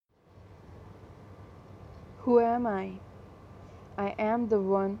Who am I? I am the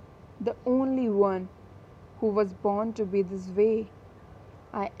one, the only one, who was born to be this way.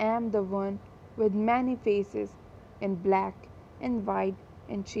 I am the one with many faces, in black and white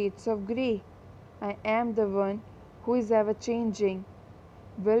and shades of grey. I am the one who is ever changing,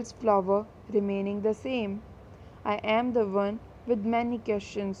 Will's flower remaining the same. I am the one with many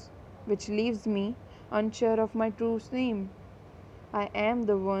questions, which leaves me unsure of my true name. I am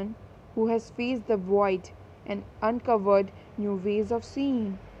the one who has faced the void and uncovered new ways of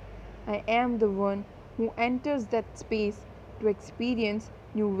seeing. I am the one who enters that space to experience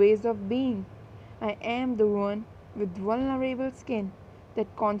new ways of being. I am the one with vulnerable skin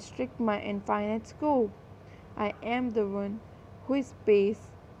that constrict my infinite scope. I am the one who is space,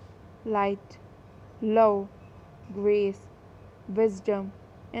 light, love, grace, wisdom,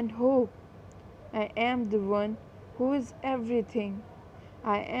 and hope. I am the one who is everything.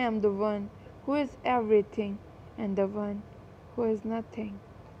 I am the one who is everything, and the one who is nothing,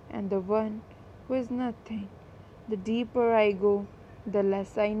 and the one who is nothing. The deeper I go, the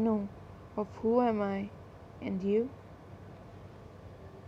less I know of who am I and you.